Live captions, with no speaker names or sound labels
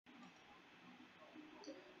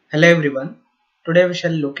Hello everyone. Today we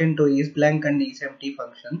shall look into ISBLANK and ISEMPTY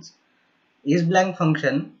functions. ISBLANK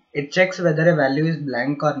function, it checks whether a value is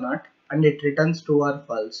blank or not and it returns true or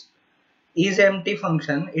false. ISEMPTY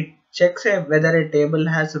function, it checks whether a table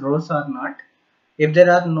has rows or not. If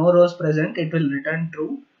there are no rows present, it will return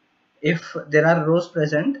true. If there are rows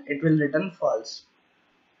present, it will return false.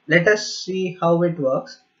 Let us see how it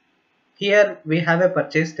works. Here we have a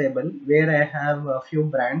purchase table where I have a few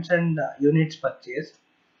brands and units purchased.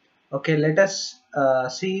 Okay, let us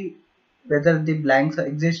see whether the blanks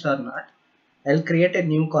exist or not. I'll create a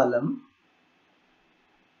new column.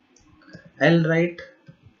 I'll write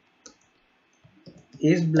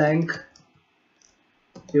is blank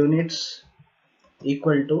units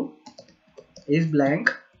equal to is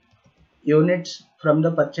blank units from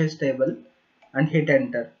the purchase table and hit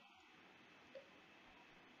enter.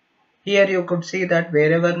 Here you could see that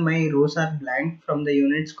wherever my rows are blank from the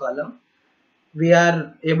units column, we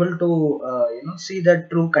are able to see the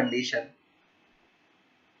true condition.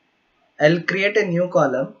 I'll create a new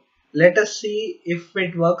column. Let us see if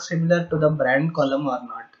it works similar to the brand column or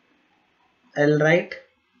not. I'll write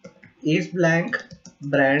is blank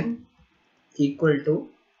brand equal to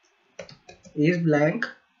is blank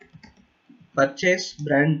purchase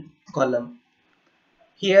brand column.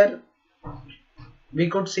 Here we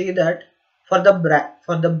could see that for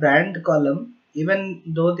the brand column, even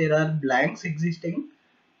though there are blanks existing,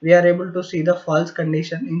 we are able to see the false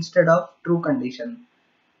condition instead of true condition.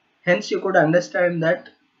 Hence you could understand that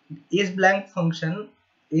ISBLANK function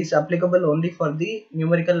is applicable only for the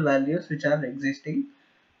numerical values which are existing,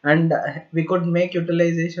 and we could make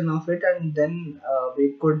utilization of it, and then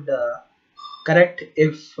we could correct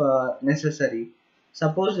if necessary.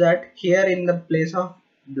 Suppose that here in the place of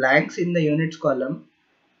blanks in the units column,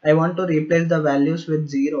 I want to replace the values with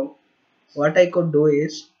 0. What I could do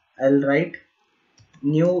is I'll write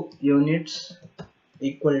new units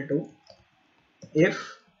equal to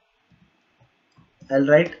if I'll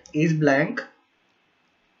write is blank.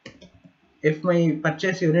 If my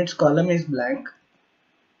purchase units column is blank,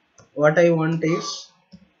 what I want is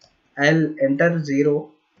I'll enter 0.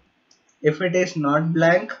 If it is not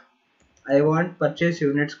blank, I want purchase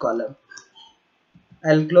units column.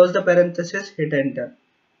 I'll close the parenthesis, hit enter.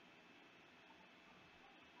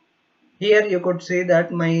 Here you could see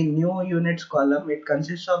that my new units column, it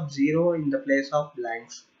consists of 0 in the place of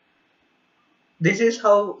blanks. This is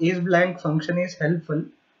how ISBLANK function is helpful.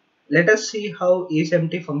 Let us see how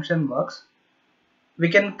ISEMPTY function works. We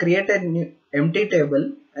can create a new empty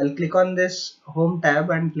table. I'll click on this home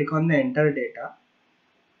tab and click on the enter data.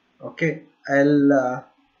 Okay, I'll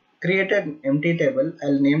create an empty table.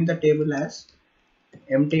 I'll name the table as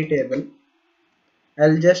empty table.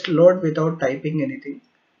 I'll just load without typing anything.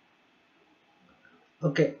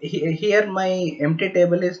 Okay, here my empty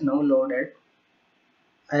table is now loaded.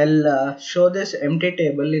 I'll show this empty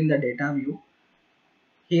table in the data view.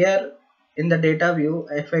 Here in the data view,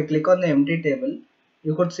 if I click on the empty table,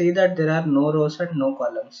 you could see that there are no rows and no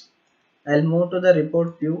columns. I'll move to the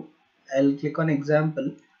report view. I'll click on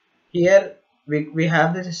example. Here we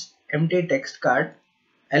have this empty text card.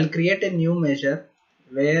 I'll create a new measure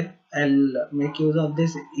where I'll make use of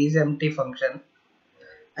this isEmpty function.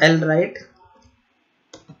 I'll write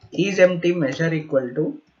isEmpty measure equal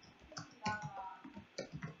to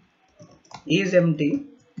isEmpty.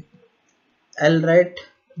 I'll write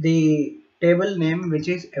the table name, which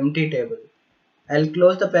is empty table. I'll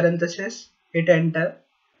close the parenthesis, hit enter.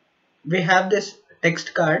 We have this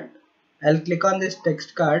text card. I'll click on this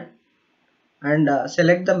text card and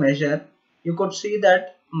select the measure. You could see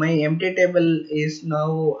that my empty table is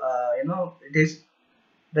now it is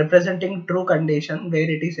representing true condition where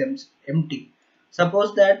it is empty.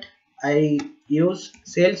 Suppose that I use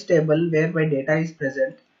sales table where my data is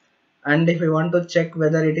present, and if you want to check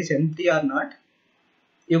whether it is empty or not,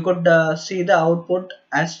 you could see the output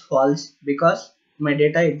as false because my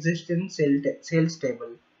data exists in sales table.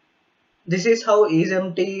 This is how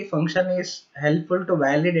isEmpty function is helpful to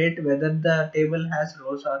validate whether the table has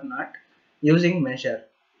rows or not using measure.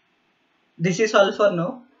 This is all for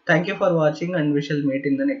now. Thank you for watching, and we shall meet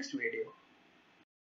in the next video.